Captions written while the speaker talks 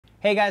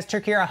Hey guys,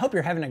 Turk here. I hope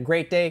you're having a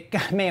great day.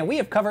 God, man, we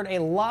have covered a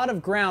lot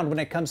of ground when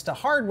it comes to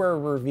hardware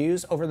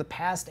reviews over the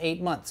past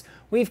 8 months.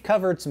 We've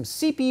covered some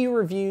CPU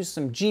reviews,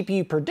 some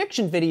GPU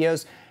prediction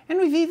videos, and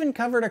we've even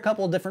covered a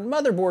couple of different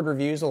motherboard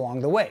reviews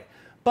along the way.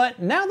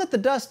 But now that the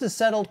dust has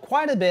settled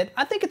quite a bit,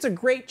 I think it's a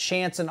great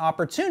chance and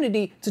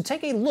opportunity to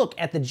take a look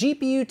at the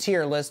GPU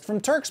tier list from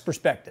Turk's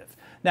perspective.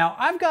 Now,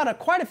 I've got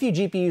quite a few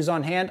GPUs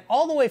on hand,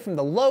 all the way from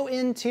the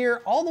low-end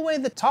tier, all the way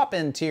to the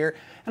top-end tier,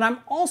 and I'm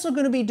also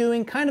going to be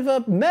doing kind of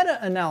a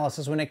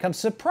meta-analysis when it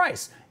comes to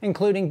price,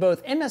 including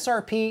both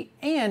MSRP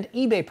and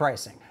eBay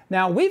pricing.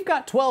 Now, we've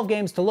got 12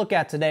 games to look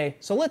at today,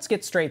 so let's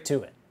get straight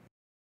to it.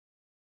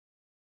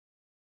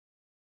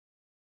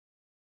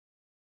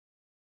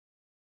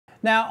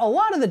 Now, a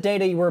lot of the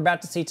data you were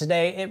about to see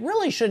today, it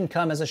really shouldn't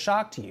come as a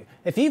shock to you.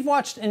 If you've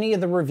watched any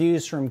of the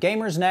reviews from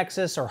Gamers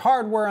Nexus or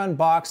Hardware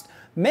Unboxed,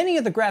 many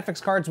of the graphics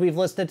cards we've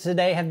listed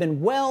today have been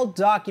well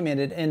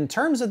documented in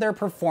terms of their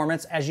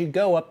performance as you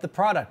go up the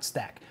product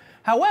stack.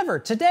 However,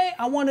 today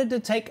I wanted to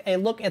take a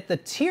look at the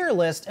tier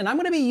list, and I'm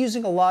going to be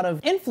using a lot of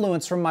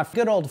influence from my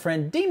good old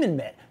friend Demon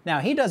Mitt. Now,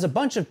 he does a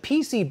bunch of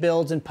PC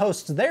builds and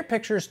posts their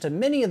pictures to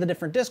many of the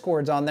different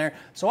Discords on there,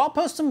 so I'll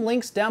post some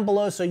links down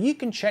below so you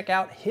can check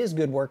out his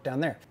good work down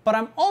there. But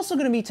I'm also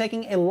going to be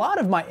taking a lot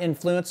of my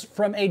influence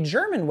from a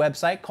German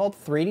website called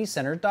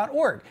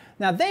 3dcenter.org.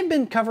 Now, they've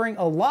been covering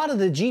a lot of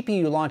the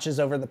GPU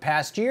launches over the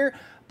past year,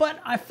 but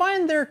I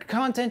find their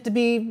content to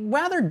be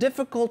rather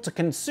difficult to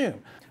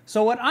consume.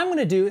 So what I'm going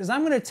to do is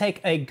I'm going to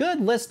take a good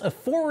list of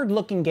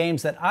forward-looking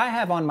games that I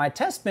have on my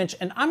test bench,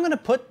 and I'm going to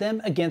put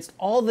them against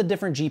all the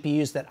different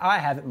GPUs that I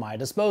have at my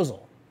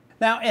disposal.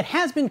 Now, it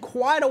has been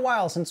quite a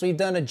while since we've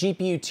done a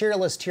GPU tier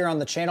list here on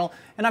the channel,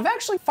 and I've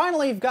actually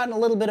finally gotten a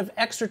little bit of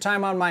extra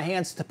time on my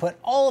hands to put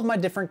all of my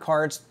different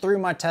cards through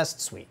my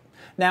test suite.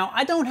 Now,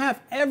 I don't have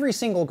every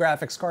single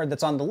graphics card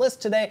that's on the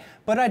list today,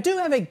 but I do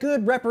have a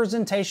good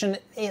representation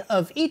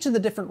of each of the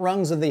different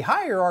rungs of the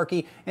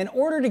hierarchy in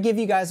order to give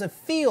you guys a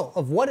feel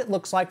of what it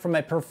looks like from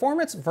a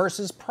performance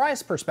versus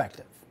price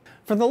perspective.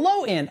 For the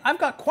low end, I've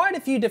got quite a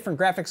few different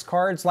graphics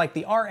cards like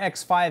the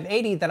RX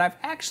 580 that I've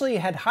actually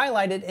had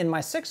highlighted in my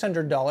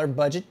 $600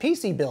 budget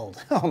PC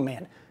build. Oh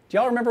man, do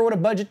y'all remember what a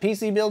budget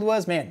PC build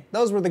was? Man,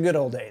 those were the good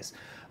old days.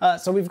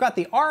 So we've got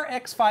the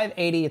RX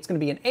 580, it's going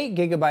to be an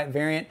 8GB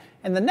variant,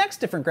 and the next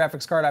different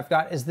graphics card I've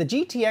got is the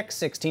GTX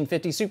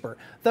 1650 Super.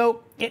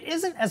 Though it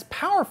isn't as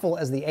powerful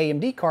as the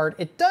AMD card,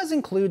 it does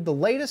include the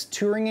latest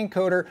Turing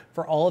encoder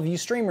for all of you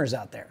streamers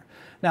out there.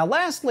 Now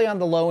lastly on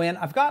the low end,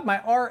 I've got my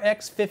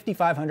RX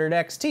 5500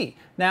 XT.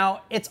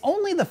 Now it's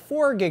only the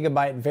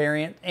 4GB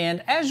variant,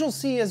 and as you'll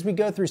see as we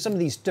go through some of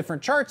these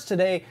different charts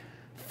today,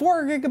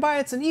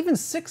 4GB and even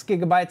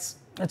 6GB,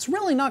 it's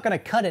really not going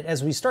to cut it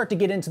as we start to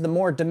get into the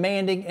more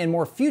demanding and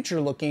more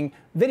future-looking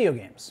video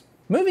games.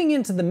 Moving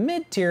into the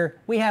mid-tier,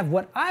 we have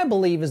what I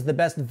believe is the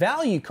best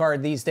value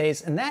card these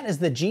days, and that is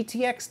the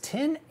GTX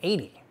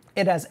 1080.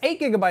 It has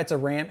 8GB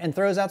of RAM and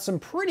throws out some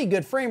pretty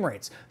good frame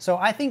rates, so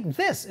I think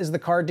this is the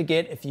card to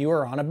get if you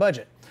are on a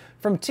budget.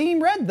 From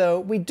Team Red though,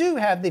 we do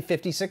have the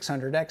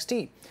 5600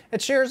 XT.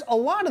 It shares a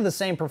lot of the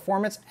same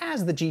performance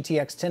as the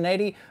GTX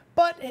 1080,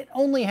 but it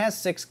only has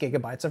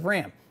 6GB of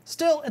RAM.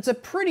 Still, it's a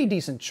pretty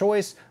decent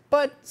choice,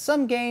 but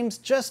some games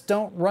just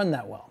don't run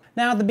that well.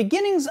 Now, the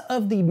beginnings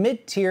of the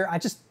mid-tier, I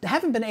just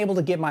haven't been able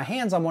to get my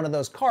hands on one of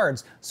those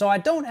cards, so I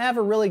don't have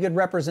a really good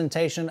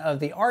representation of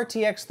the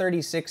RTX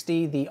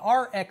 3060, the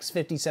RX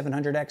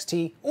 5700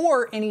 XT,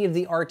 or any of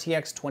the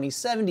RTX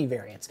 2070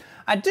 variants.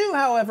 I do,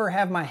 however,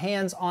 have my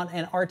hands on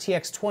an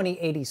RTX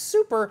 2080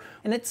 Super,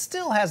 and it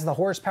still has the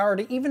horsepower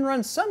to even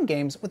run some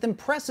games with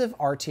impressive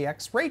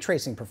RTX ray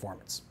tracing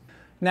performance.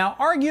 Now,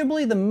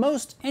 arguably the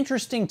most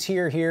interesting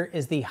tier here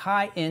is the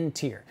high-end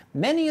tier.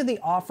 Many of the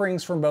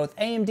offerings from both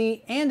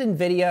AMD and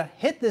Nvidia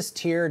hit this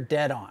tier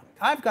dead on.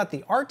 I've got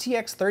the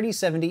RTX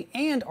 3070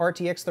 and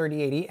RTX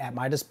 3080 at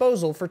my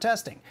disposal for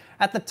testing.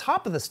 At the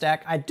top of the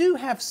stack, I do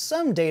have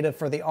some data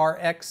for the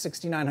RX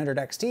 6900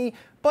 XT,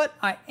 but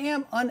I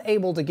am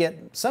unable to get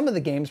some of the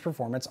game's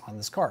performance on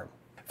this card.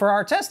 For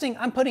our testing,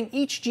 I'm putting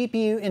each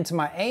GPU into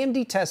my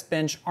AMD test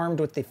bench armed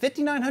with the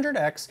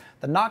 5900X,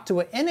 the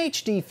Noctua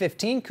NHD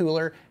 15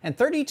 cooler, and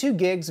 32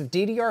 gigs of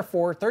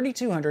DDR4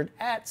 3200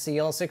 at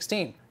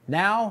CL16.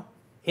 Now,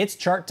 it's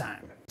chart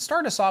time.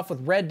 Start us off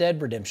with Red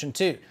Dead Redemption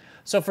 2.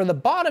 So for the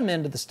bottom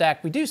end of the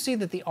stack, we do see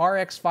that the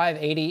RX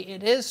 580,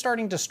 it is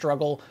starting to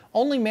struggle,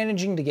 only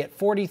managing to get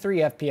 43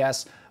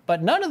 FPS,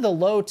 but none of the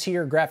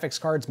low-tier graphics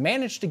cards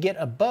managed to get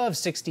above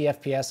 60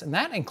 FPS, and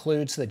that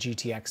includes the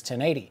GTX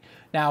 1080.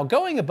 Now,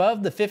 going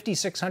above the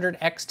 5600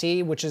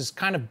 XT, which is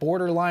kind of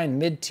borderline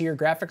mid-tier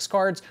graphics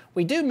cards,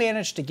 we do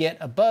manage to get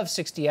above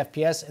 60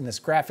 FPS in this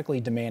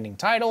graphically demanding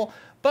title,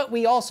 but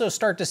we also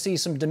start to see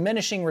some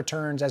diminishing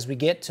returns as we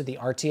get to the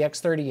RTX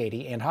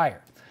 3080 and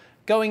higher.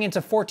 Going into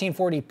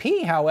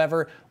 1440p,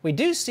 however, we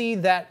do see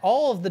that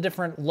all of the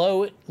different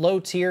low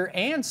tier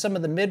and some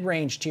of the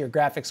mid-range tier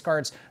graphics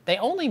cards, they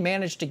only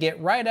manage to get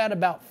right at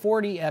about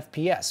 40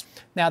 FPS.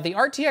 Now, the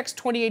RTX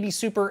 2080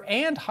 Super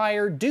and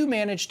higher do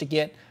manage to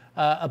get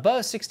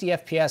above 60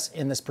 FPS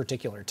in this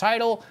particular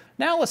title.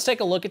 Now let's take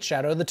a look at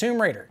Shadow of the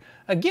Tomb Raider.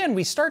 Again,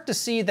 we start to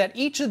see that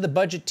each of the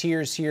budget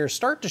tiers here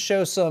start to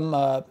show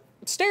some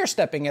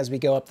stair-stepping as we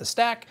go up the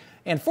stack,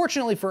 and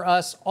fortunately for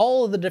us,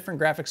 all of the different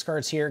graphics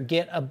cards here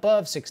get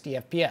above 60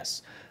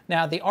 FPS.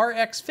 Now the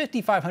RX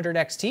 5500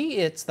 XT,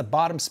 it's the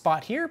bottom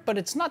spot here, but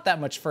it's not that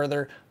much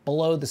further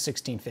below the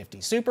 1650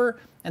 Super,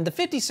 and the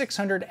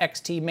 5600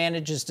 XT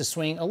manages to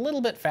swing a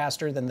little bit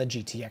faster than the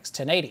GTX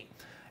 1080.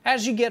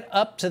 As you get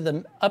up to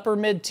the upper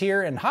mid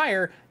tier and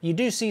higher, you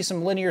do see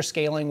some linear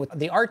scaling with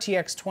the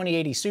RTX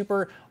 2080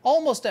 Super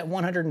almost at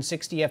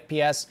 160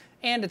 FPS,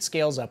 and it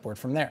scales upward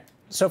from there.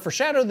 So for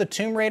Shadow of the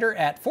Tomb Raider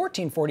at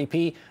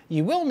 1440p,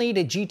 you will need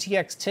a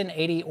GTX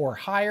 1080 or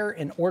higher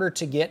in order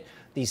to get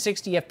the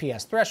 60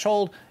 FPS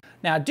threshold.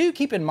 Now do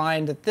keep in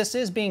mind that this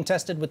is being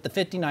tested with the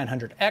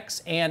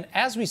 5900X, and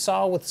as we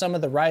saw with some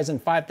of the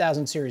Ryzen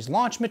 5000 series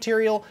launch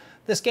material,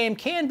 this game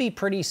can be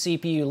pretty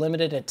CPU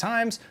limited at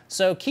times,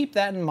 so keep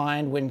that in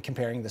mind when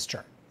comparing this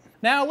chart.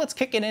 Now let's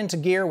kick it into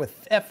gear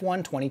with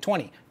F1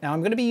 2020. Now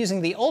I'm going to be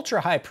using the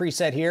ultra high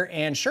preset here,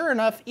 and sure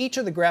enough, each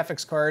of the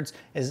graphics cards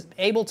is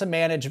able to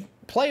manage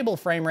playable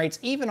frame rates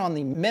even on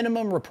the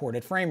minimum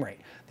reported frame rate.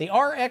 The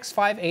RX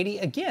 580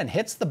 again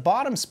hits the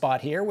bottom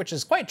spot here, which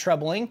is quite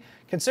troubling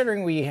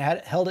considering we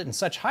had held it in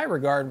such high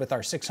regard with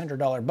our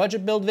 $600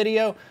 budget build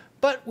video,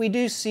 but we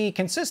do see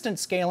consistent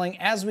scaling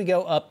as we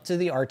go up to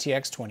the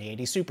RTX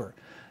 2080 Super.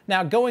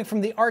 Now going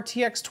from the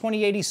RTX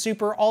 2080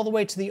 Super all the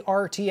way to the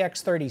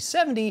RTX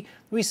 3070,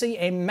 we see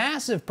a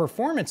massive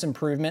performance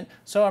improvement,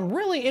 so I'm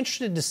really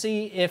interested to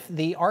see if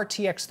the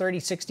RTX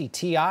 3060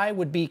 Ti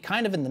would be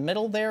kind of in the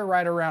middle there,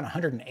 right around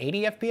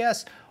 180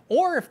 FPS,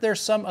 or if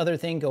there's some other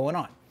thing going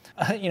on.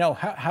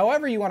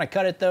 However you want to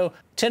cut it though,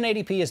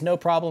 1080p is no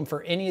problem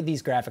for any of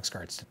these graphics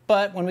cards.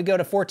 But when we go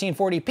to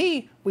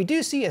 1440p, we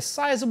do see a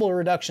sizable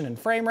reduction in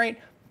frame rate,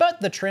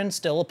 but the trend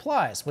still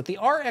applies, with the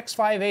RX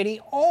 580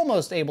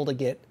 almost able to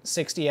get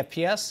 60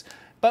 FPS,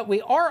 but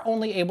we are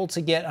only able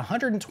to get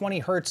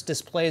 120 Hz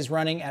displays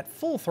running at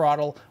full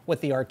throttle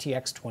with the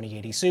RTX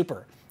 2080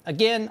 Super.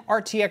 Again,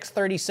 RTX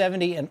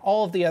 3070 and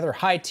all of the other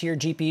high-tier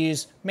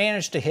GPUs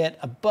managed to hit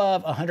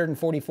above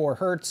 144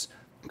 Hz.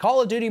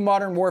 Call of Duty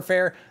Modern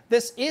Warfare,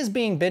 this is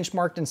being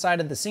benchmarked inside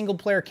of the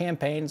single-player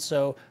campaign,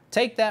 so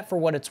take that for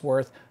what it's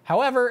worth.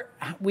 However,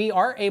 we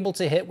are able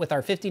to hit with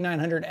our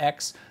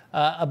 5900X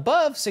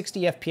above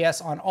 60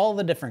 FPS on all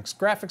the different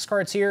graphics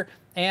cards here,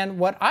 and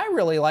what I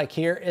really like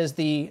here is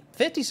the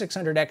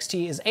 5600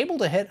 XT is able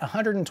to hit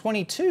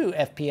 122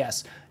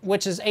 FPS,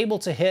 which is able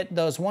to hit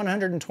those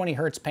 120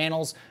 Hz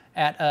panels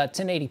at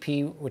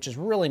 1080p, which is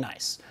really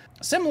nice.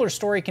 Similar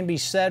story can be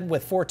said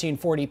with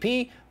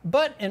 1440p,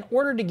 but in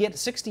order to get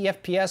 60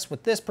 FPS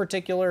with this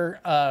particular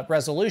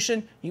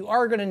resolution, you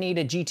are going to need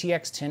a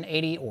GTX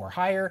 1080 or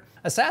higher.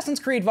 Assassin's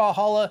Creed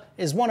Valhalla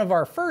is one of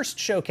our first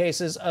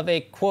showcases of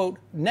a, quote,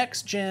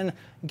 next-gen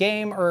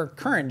game, or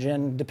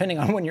current-gen, depending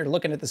on when you're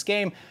looking at this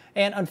game,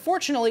 and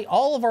unfortunately,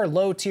 all of our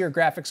low-tier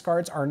graphics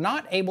cards are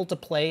not able to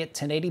play at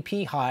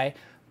 1080p high,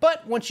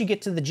 but once you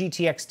get to the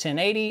GTX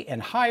 1080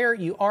 and higher,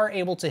 you are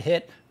able to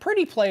hit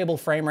pretty playable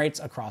frame rates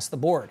across the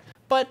board.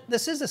 But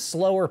this is a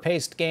slower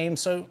paced game,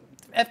 so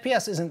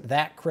FPS isn't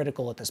that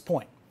critical at this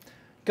point.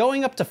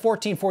 Going up to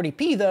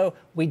 1440p though,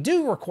 we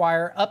do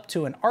require up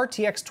to an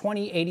RTX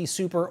 2080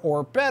 Super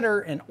or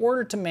better in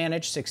order to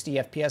manage 60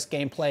 FPS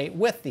gameplay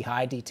with the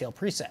high detail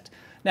preset.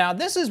 Now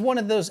this is one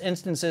of those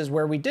instances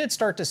where we did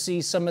start to see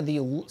some of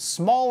the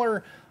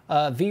smaller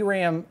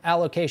VRAM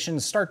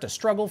allocations start to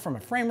struggle from a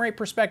frame rate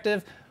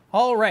perspective.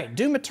 All right,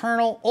 Doom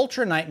Eternal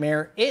Ultra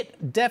Nightmare,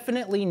 it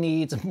definitely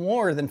needs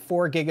more than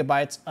 4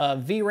 GB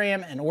of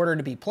VRAM in order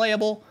to be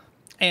playable.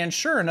 And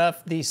sure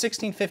enough, the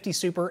 1650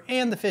 Super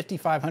and the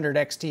 5500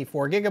 XT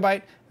 4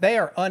 GB, they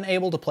are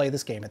unable to play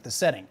this game at this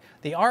setting.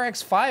 The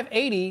RX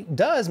 580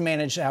 does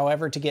manage,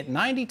 however, to get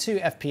 92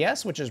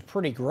 FPS, which is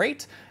pretty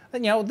great.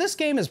 This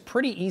game is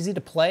pretty easy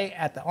to play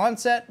at the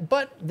onset,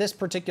 but this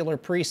particular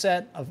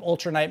preset of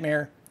Ultra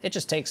Nightmare, it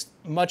just takes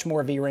much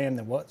more VRAM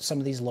than what some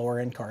of these lower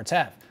end cards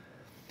have.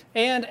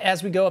 And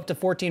as we go up to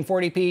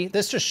 1440p,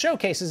 this just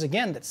showcases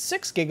again that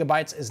 6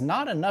 GB is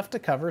not enough to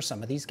cover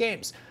some of these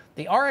games.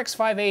 The RX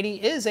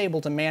 580 is able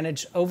to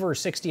manage over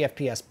 60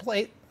 FPS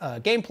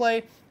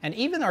gameplay, and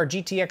even our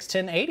GTX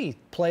 1080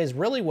 plays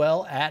really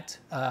well at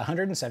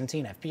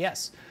 117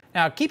 FPS.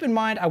 Now keep in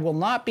mind, I will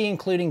not be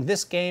including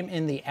this game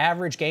in the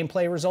average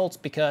gameplay results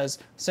because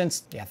since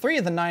 3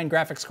 of the 9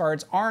 graphics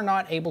cards are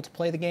not able to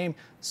play the game,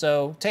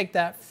 so take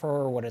that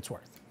for what it's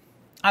worth.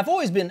 I've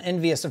always been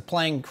envious of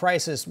playing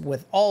Crysis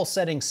with all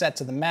settings set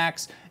to the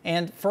max,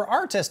 And for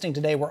our testing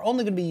today, we're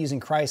only going to be using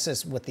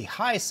Crysis with the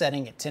high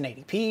setting at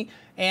 1080p.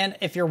 And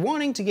if you're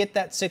wanting to get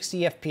that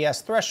 60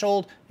 FPS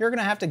threshold, you're going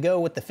to have to go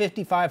with the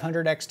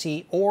 5500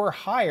 XT or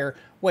higher,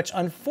 which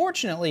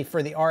unfortunately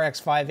for the RX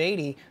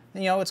 580,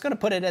 it's going to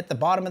put it at the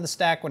bottom of the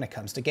stack when it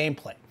comes to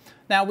gameplay.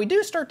 Now, we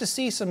do start to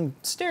see some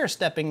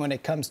stair-stepping when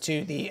it comes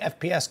to the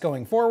FPS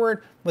going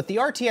forward, with the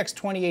RTX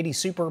 2080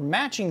 Super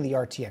matching the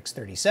RTX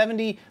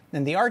 3070,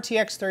 and the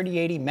RTX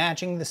 3080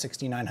 matching the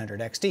 6900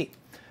 XT.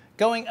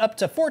 Going up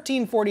to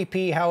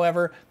 1440p,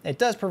 however, it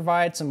does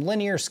provide some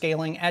linear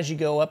scaling as you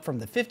go up from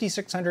the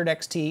 5600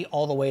 XT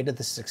all the way to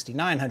the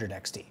 6900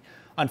 XT.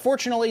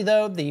 Unfortunately,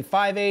 though, the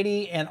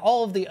 580 and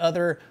all of the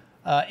other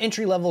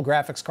entry-level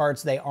graphics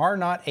cards, they are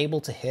not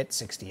able to hit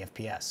 60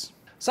 FPS.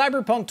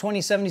 Cyberpunk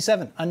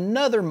 2077,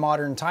 another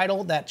modern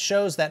title that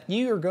shows that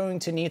you are going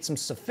to need some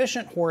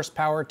sufficient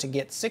horsepower to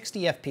get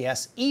 60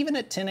 FPS even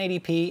at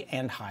 1080p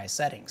and high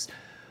settings.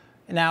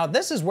 Now,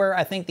 this is where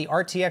I think the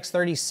RTX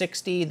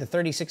 3060, the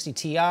 3060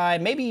 Ti,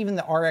 maybe even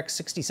the RX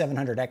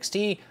 6700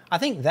 XT, I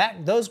think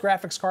that those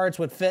graphics cards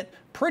would fit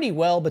pretty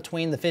well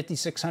between the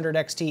 5600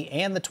 XT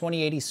and the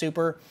 2080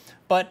 Super,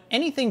 but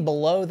anything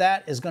below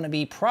that is going to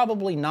be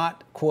probably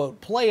not,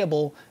 quote,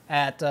 playable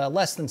at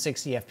less than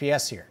 60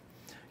 FPS here.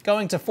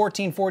 Going to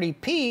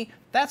 1440p,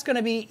 that's going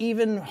to be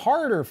even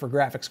harder for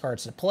graphics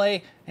cards to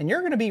play, and you're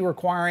going to be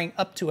requiring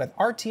up to an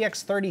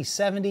RTX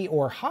 3070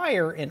 or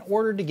higher in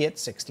order to get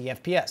 60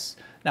 FPS.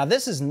 Now,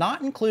 this is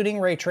not including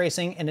ray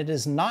tracing, and it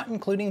is not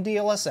including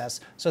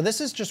DLSS, so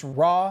this is just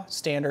raw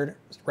standard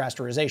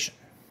rasterization.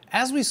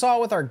 As we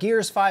saw with our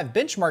Gears 5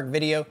 benchmark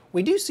video,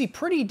 we do see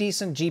pretty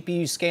decent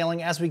GPU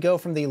scaling as we go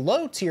from the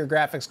low-tier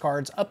graphics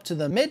cards up to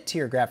the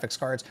mid-tier graphics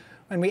cards,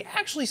 and we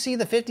actually see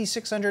the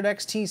 5600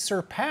 XT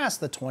surpass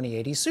the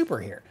 2080 Super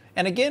here.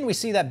 And again, we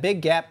see that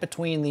big gap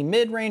between the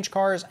mid-range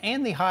cards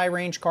and the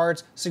high-range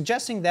cards,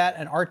 suggesting that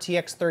an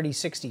RTX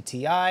 3060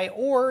 Ti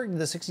or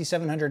the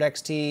 6700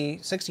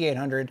 XT,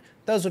 6800,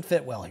 those would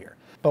fit well here.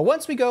 But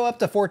once we go up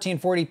to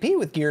 1440p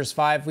with Gears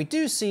 5, we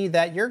do see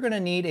that you're going to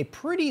need a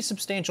pretty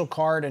substantial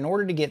card in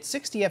order to get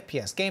 60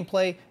 FPS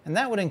gameplay, and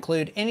that would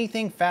include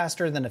anything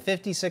faster than a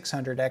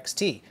 5600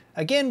 XT.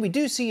 Again, we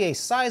do see a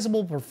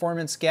sizable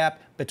performance gap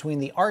between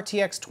the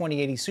RTX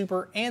 2080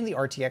 Super and the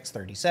RTX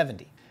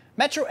 3070.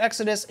 Metro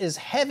Exodus is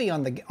heavy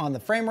on the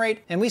frame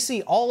rate, and we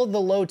see all of the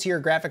low-tier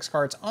graphics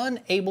cards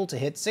unable to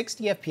hit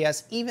 60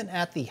 FPS even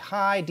at the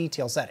high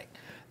detail setting.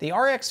 The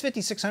RX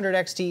 5600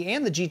 XT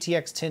and the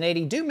GTX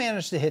 1080 do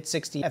manage to hit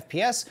 60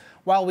 FPS,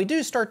 while we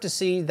do start to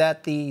see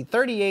that the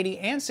 3080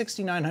 and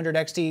 6900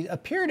 XT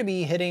appear to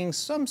be hitting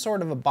some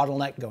sort of a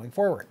bottleneck going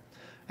forward.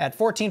 At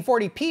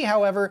 1440p,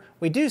 however,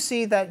 we do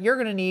see that you're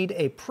going to need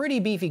a pretty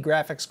beefy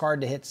graphics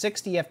card to hit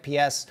 60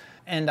 FPS,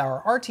 and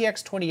our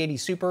RTX 2080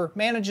 Super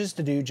manages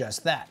to do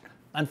just that.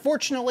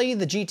 Unfortunately,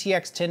 the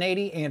GTX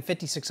 1080 and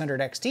 5600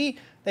 XT,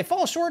 they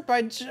fall short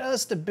by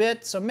just a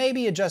bit, so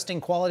maybe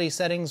adjusting quality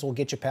settings will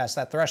get you past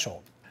that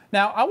threshold.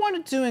 Now, I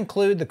wanted to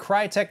include the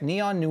Crytek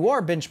Neon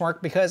Noir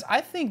benchmark because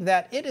I think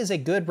that it is a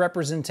good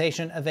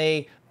representation of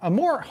a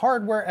more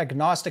hardware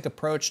agnostic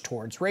approach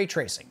towards ray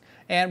tracing.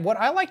 And what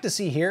I like to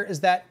see here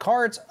is that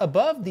cards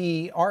above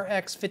the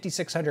RX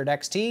 5600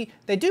 XT,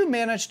 they do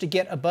manage to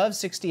get above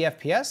 60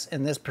 FPS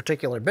in this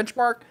particular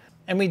benchmark,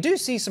 and we do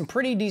see some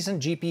pretty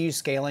decent GPU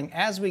scaling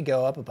as we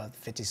go up above the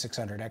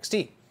 5600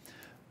 XT.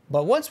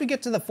 But once we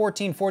get to the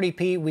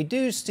 1440p, we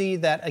do see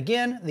that,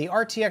 again, the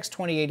RTX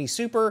 2080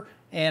 Super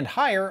and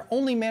higher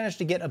only manage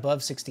to get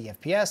above 60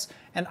 FPS,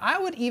 and I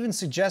would even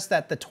suggest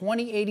that the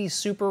 2080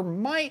 Super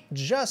might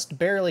just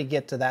barely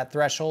get to that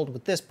threshold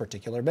with this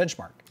particular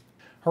benchmark.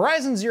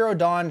 Horizon Zero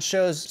Dawn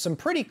shows some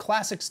pretty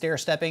classic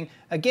stair-stepping,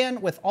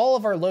 again with all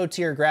of our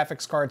low-tier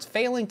graphics cards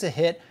failing to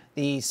hit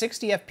the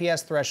 60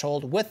 FPS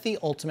threshold with the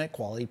ultimate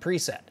quality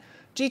preset.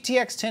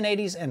 GTX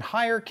 1080s and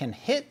higher can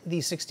hit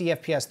the 60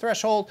 FPS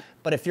threshold,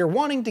 but if you're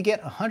wanting to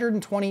get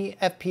 120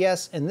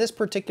 FPS in this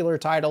particular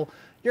title,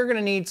 you're going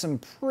to need some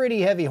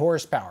pretty heavy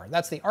horsepower.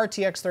 That's the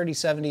RTX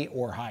 3070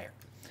 or higher.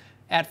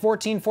 At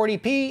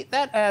 1440p,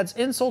 that adds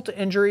insult to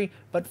injury,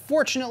 but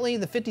fortunately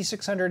the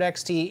 5600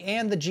 XT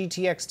and the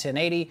GTX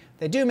 1080,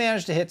 they do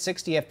manage to hit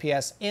 60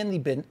 FPS in the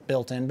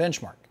built-in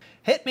benchmark.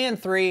 Hitman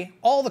 3,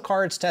 all the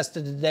cards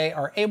tested today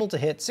are able to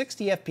hit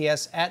 60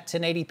 FPS at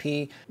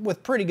 1080p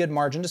with pretty good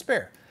margin to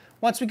spare.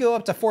 Once we go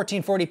up to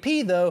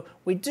 1440p though,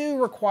 we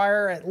do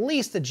require at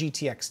least the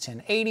GTX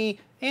 1080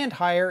 and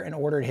higher in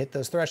order to hit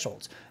those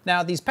thresholds.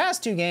 Now, these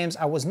past two games,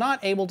 I was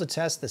not able to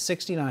test the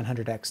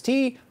 6900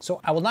 XT,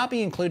 so I will not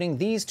be including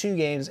these two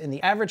games in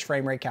the average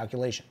frame rate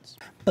calculations.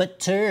 But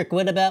Turk,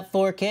 what about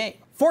 4K?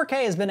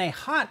 4K has been a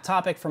hot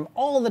topic from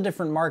all the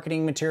different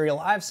marketing material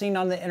I've seen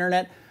on the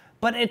internet,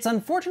 but it's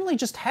unfortunately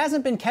just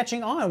hasn't been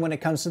catching on when it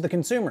comes to the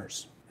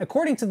consumers.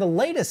 According to the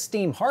latest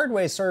Steam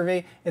Hardware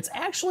survey, it's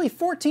actually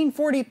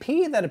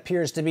 1440p that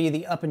appears to be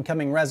the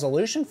up-and-coming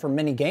resolution for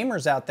many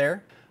gamers out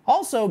there.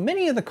 Also,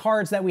 many of the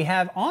cards that we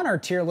have on our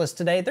tier list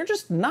today, they're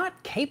just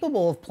not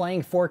capable of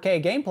playing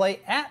 4K gameplay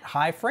at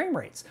high frame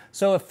rates.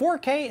 So if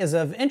 4K is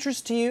of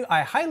interest to you,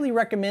 I highly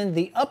recommend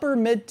the upper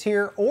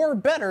mid-tier or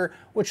better,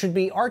 which would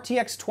be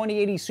RTX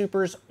 2080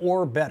 Supers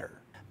or better.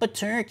 But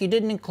Turk, you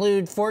didn't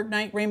include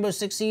Fortnite, Rainbow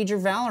Six Siege, or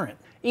Valorant.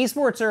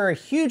 Esports are a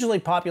hugely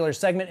popular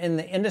segment in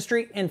the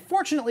industry, and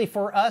fortunately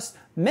for us,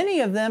 many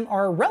of them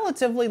are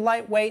relatively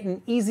lightweight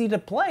and easy to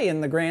play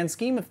in the grand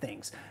scheme of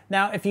things.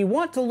 Now, if you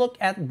want to look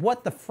at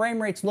what the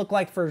frame rates look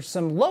like for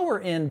some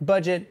lower-end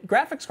budget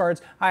graphics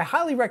cards, I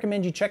highly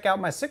recommend you check out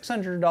my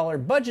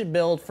 $600 budget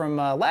build from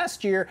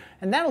last year,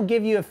 and that'll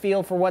give you a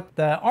feel for what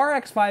the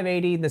RX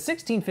 580, the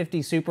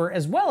 1650 Super,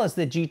 as well as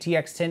the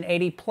GTX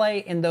 1080 play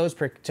in those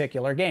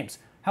particular games.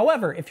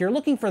 However, if you're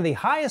looking for the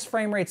highest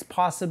frame rates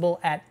possible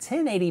at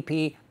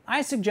 1080p,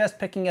 I suggest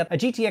picking up a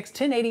GTX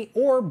 1080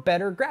 or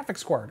better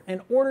graphics card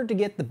in order to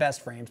get the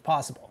best frames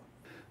possible.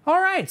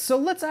 Alright, so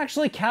let's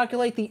actually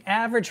calculate the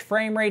average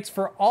frame rates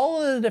for all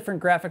of the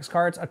different graphics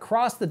cards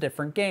across the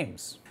different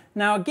games.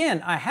 Now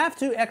again, I have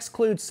to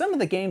exclude some of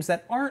the games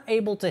that aren't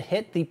able to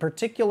hit the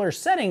particular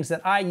settings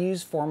that I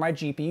use for my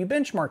GPU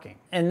benchmarking.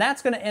 And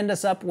that's going to end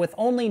us up with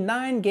only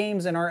 9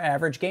 games in our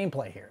average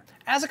gameplay here.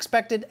 As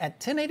expected, at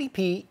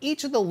 1080p,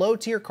 each of the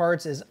low-tier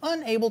cards is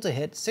unable to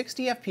hit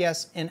 60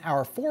 FPS in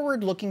our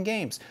forward-looking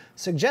games,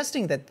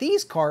 suggesting that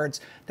these cards,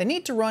 they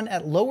need to run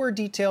at lower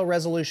detail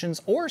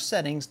resolutions or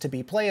settings to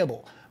be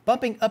playable.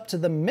 Bumping up to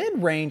the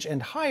mid-range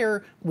and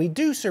higher, we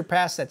do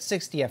surpass that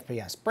 60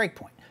 FPS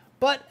breakpoint.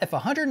 But if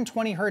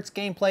 120 Hz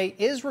gameplay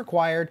is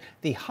required,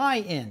 the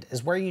high end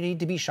is where you need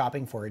to be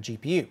shopping for a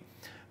GPU.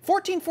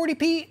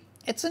 1440p,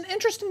 it's an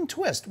interesting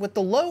twist, with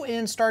the low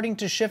end starting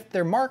to shift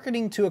their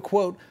marketing to a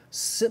quote,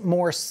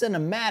 more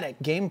cinematic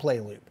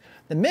gameplay loop.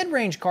 The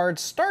mid-range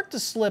cards start to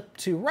slip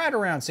to right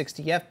around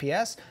 60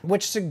 FPS,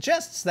 which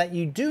suggests that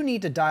you do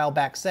need to dial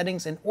back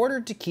settings in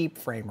order to keep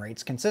frame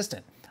rates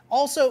consistent.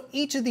 Also,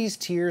 each of these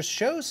tiers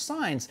shows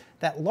signs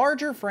that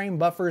larger frame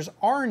buffers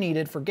are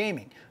needed for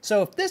gaming.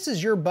 So if this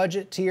is your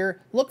budget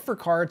tier, look for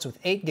cards with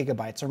 8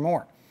 GB or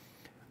more.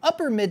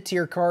 Upper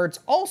mid-tier cards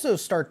also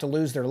start to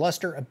lose their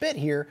luster a bit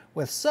here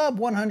with sub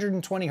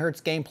 120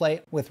 Hz gameplay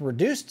with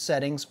reduced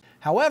settings.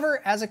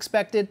 However, as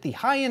expected, the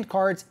high-end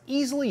cards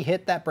easily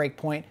hit that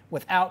breakpoint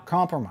without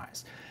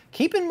compromise.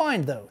 Keep in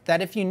mind though,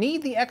 that if you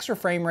need the extra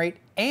frame rate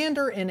and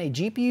are in a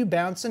GPU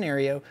bound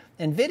scenario,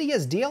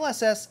 Nvidia's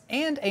DLSS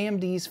and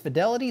AMD's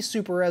Fidelity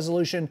Super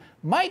Resolution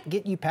might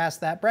get you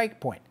past that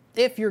breakpoint,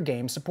 if your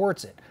game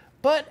supports it.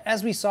 But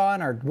as we saw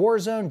in our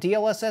Warzone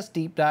DLSS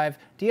deep dive,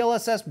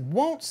 DLSS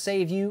won't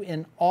save you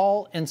in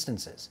all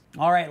instances.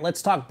 All right,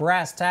 let's talk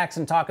brass tacks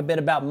and talk a bit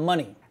about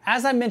money.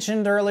 As I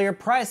mentioned earlier,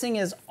 pricing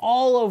is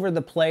all over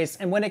the place,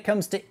 and when it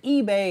comes to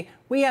eBay,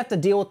 we have to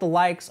deal with the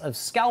likes of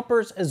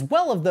scalpers as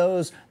well as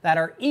those that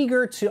are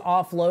eager to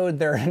offload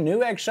their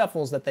Newegg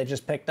shuffles that they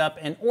just picked up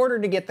in order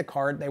to get the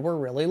card they were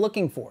really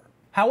looking for.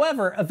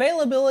 However,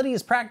 availability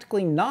is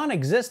practically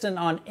non-existent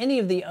on any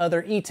of the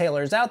other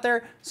e-tailers out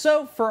there,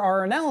 so for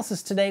our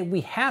analysis today, we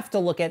have to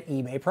look at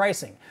eBay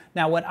pricing.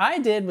 Now what I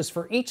did was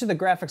for each of the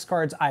graphics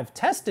cards I've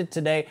tested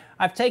today,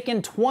 I've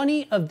taken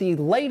 20 of the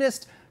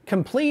latest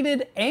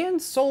completed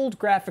and sold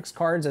graphics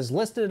cards as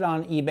listed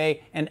on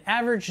eBay and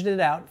averaged it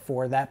out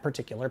for that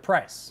particular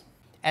price.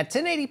 At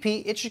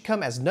 1080p, it should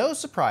come as no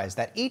surprise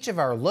that each of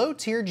our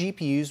low-tier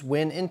GPUs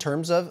win in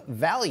terms of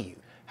value.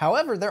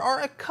 However, there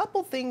are a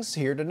couple things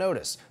here to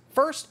notice.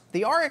 First,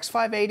 the RX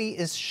 580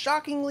 is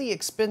shockingly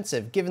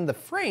expensive given the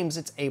frames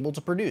it's able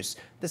to produce.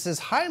 This is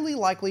highly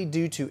likely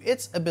due to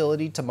its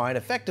ability to mine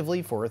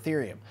effectively for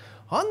Ethereum.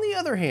 On the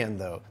other hand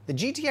though, the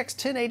GTX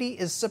 1080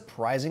 is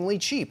surprisingly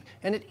cheap,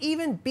 and it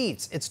even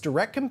beats its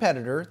direct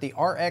competitor, the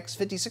RX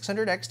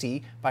 5600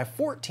 XT, by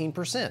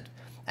 14%.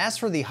 As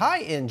for the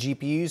high-end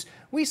GPUs,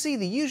 we see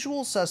the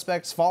usual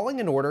suspects falling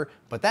in order,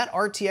 but that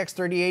RTX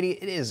 3080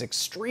 it is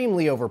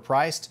extremely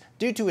overpriced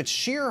due to its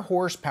sheer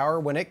horsepower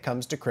when it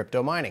comes to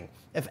crypto mining.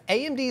 If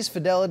AMD's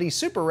Fidelity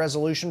Super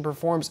Resolution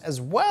performs as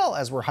well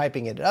as we're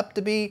hyping it up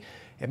to be,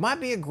 it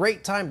might be a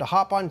great time to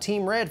hop on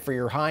Team Red for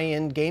your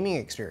high-end gaming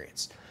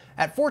experience.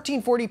 At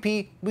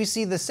 1440p, we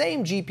see the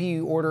same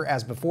GPU order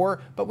as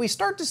before, but we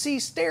start to see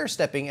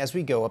stair-stepping as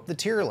we go up the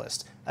tier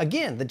list.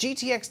 Again, the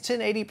GTX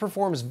 1080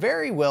 performs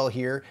very well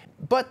here,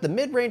 but the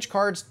mid-range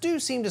cards do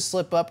seem to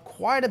slip up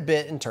quite a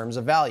bit in terms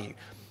of value.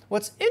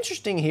 What's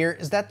interesting here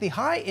is that the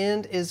high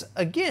end is,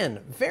 again,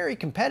 very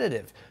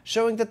competitive,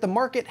 showing that the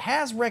market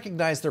has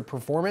recognized their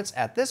performance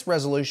at this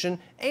resolution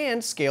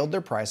and scaled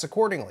their price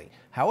accordingly.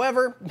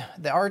 However,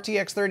 the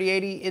RTX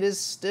 3080, it is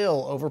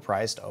still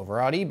overpriced over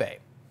on eBay.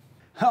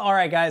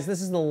 Alright guys,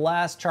 this is the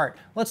last chart.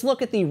 Let's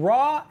look at the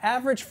raw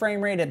average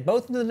frame rate at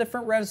both of the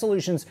different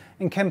resolutions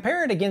and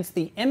compare it against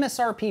the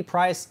MSRP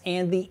price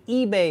and the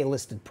eBay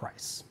listed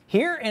price.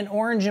 Here in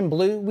orange and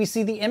blue, we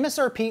see the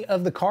MSRP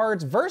of the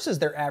cards versus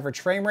their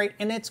average frame rate,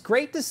 and it's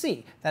great to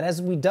see that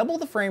as we double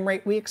the frame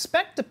rate, we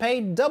expect to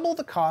pay double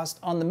the cost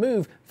on the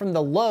move from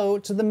the low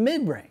to the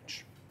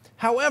mid-range.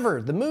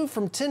 However, the move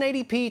from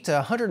 1080p to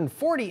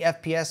 140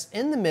 FPS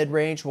in the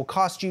mid-range will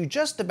cost you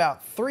just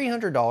about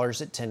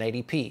 $300 at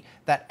 1080p.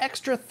 That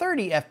extra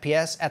 30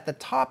 FPS at the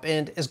top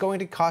end is going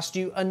to cost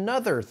you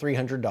another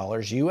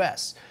 $300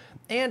 US.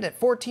 And at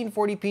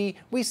 1440p,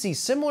 we see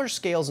similar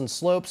scales and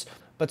slopes,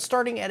 but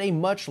starting at a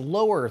much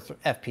lower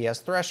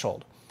FPS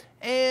threshold.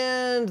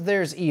 And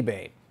there's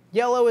eBay.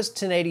 Yellow is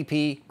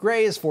 1080p,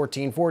 gray is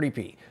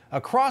 1440p.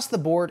 Across the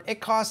board, it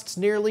costs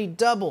nearly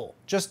double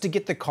just to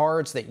get the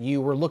cards that you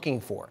were looking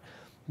for.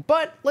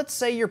 But let's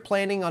say you're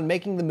planning on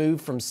making the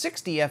move from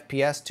 60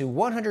 FPS to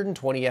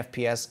 120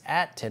 FPS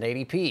at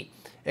 1080p.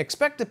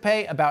 Expect to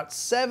pay about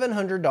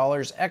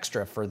 $700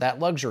 extra for that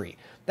luxury.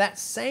 That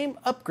same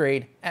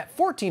upgrade at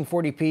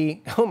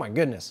 1440p, oh my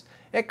goodness,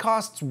 it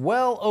costs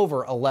well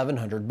over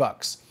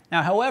 $1,100.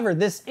 Now, however,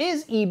 this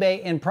is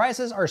eBay and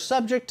prices are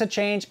subject to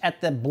change at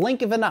the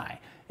blink of an eye.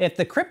 If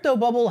the crypto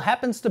bubble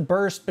happens to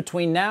burst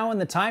between now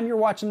and the time you're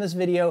watching this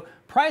video,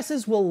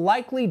 prices will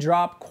likely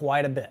drop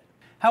quite a bit.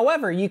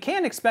 However, you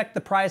can expect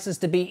the prices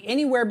to be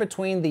anywhere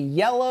between the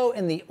yellow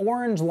and the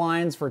orange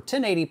lines for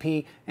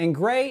 1080p and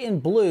gray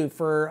and blue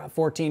for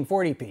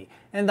 1440p.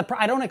 And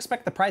I don't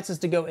expect the prices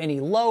to go any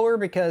lower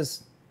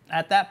because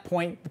at that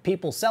point, the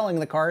people selling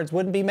the cards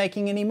wouldn't be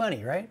making any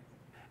money, right?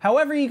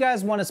 However you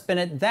guys want to spin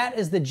it, that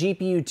is the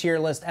GPU tier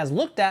list as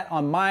looked at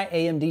on my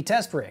AMD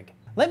test rig.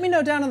 Let me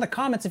know down in the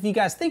comments if you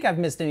guys think I've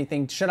missed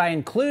anything. Should I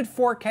include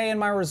 4K in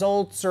my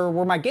results, or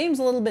were my games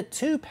a little bit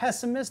too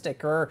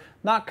pessimistic, or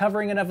not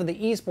covering enough of the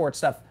esports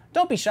stuff?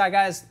 Don't be shy,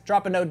 guys.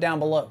 Drop a note down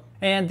below.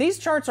 And these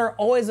charts are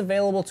always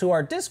available to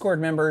our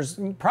Discord members,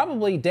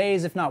 probably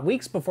days if not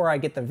weeks before I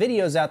get the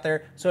videos out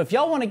there. So if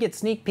y'all want to get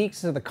sneak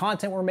peeks of the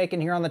content we're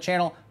making here on the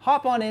channel,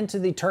 hop on into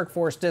the Turk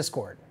Force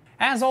Discord.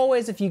 As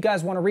always, if you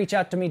guys want to reach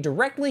out to me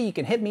directly, you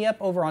can hit me up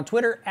over on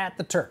Twitter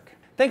 @TheTurk.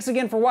 Thanks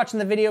again for watching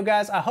the video,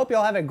 guys. I hope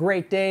y'all have a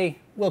great day.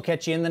 We'll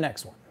catch you in the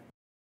next one.